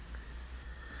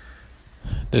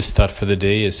This thought for the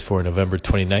day is for November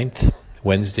 29th,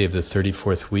 Wednesday of the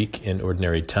 34th week in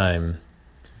Ordinary Time.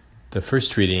 The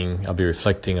first reading I'll be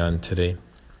reflecting on today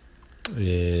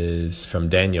is from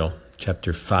Daniel,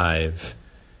 chapter 5,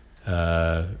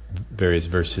 various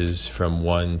verses from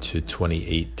 1 to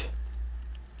 28.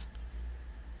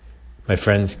 My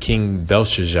friends, King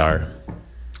Belshazzar,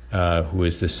 who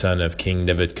is the son of King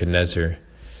Nebuchadnezzar,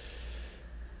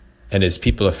 and his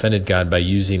people offended God by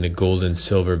using the gold and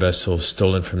silver vessels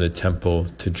stolen from the temple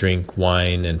to drink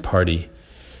wine and party.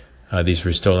 These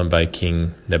were stolen by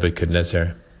King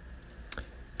Nebuchadnezzar.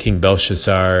 King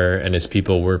Belshazzar and his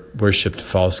people worshipped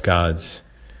false gods.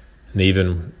 And they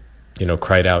even,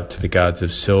 cried out to the gods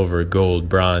of silver, gold,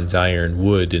 bronze, iron,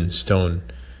 wood, and stone.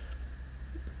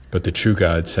 But the true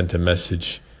God sent a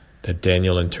message that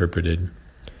Daniel interpreted,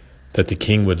 that the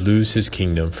king would lose his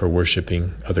kingdom for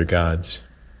worshiping other gods.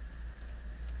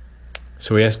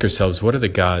 So we ask ourselves, what are the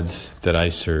gods that I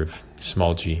serve?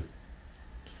 Small g.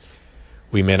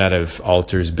 We may not have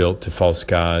altars built to false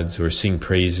gods or sing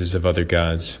praises of other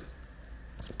gods,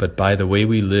 but by the way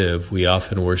we live, we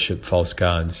often worship false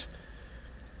gods.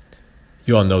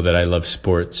 You all know that I love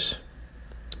sports,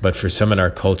 but for some in our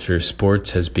culture,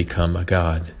 sports has become a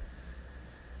god.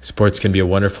 Sports can be a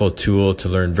wonderful tool to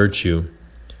learn virtue,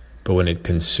 but when it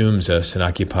consumes us and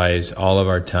occupies all of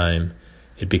our time,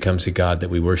 it becomes a god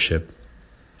that we worship.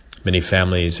 Many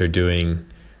families are doing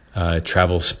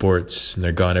travel sports, and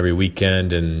they're gone every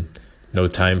weekend and no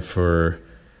time for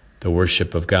the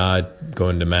worship of God,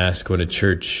 going to Mass, going to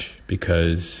church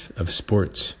because of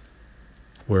sports.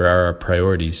 Where are our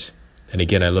priorities? And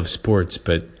again, I love sports,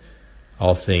 but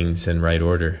all things in right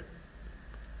order.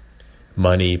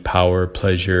 Money, power,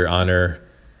 pleasure, honor,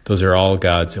 those are all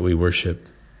gods that we worship.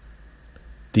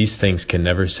 These things can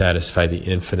never satisfy the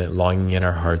infinite longing in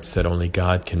our hearts that only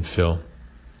God can fill.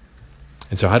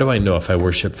 And so how do I know if I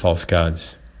worship false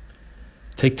gods?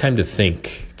 Take time to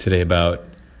think today about,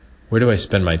 where do I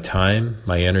spend my time,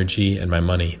 my energy, and my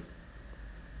money?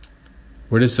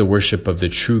 Where does the worship of the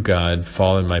true God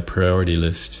fall in my priority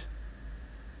list?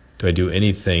 Do I do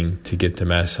anything to get to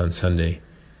Mass on Sunday?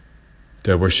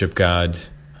 Do I worship God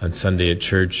on Sunday at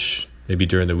church, maybe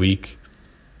during the week?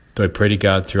 Do I pray to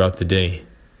God throughout the day?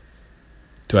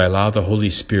 Do I allow the Holy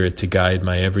Spirit to guide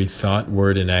my every thought,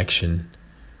 word, and action?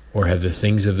 Or have the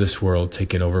things of this world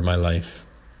taken over my life?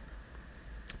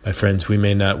 My friends, we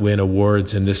may not win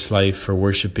awards in this life for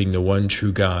worshiping the one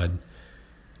true God,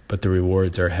 but the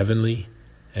rewards are heavenly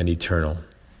and eternal.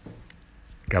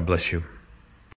 God bless you.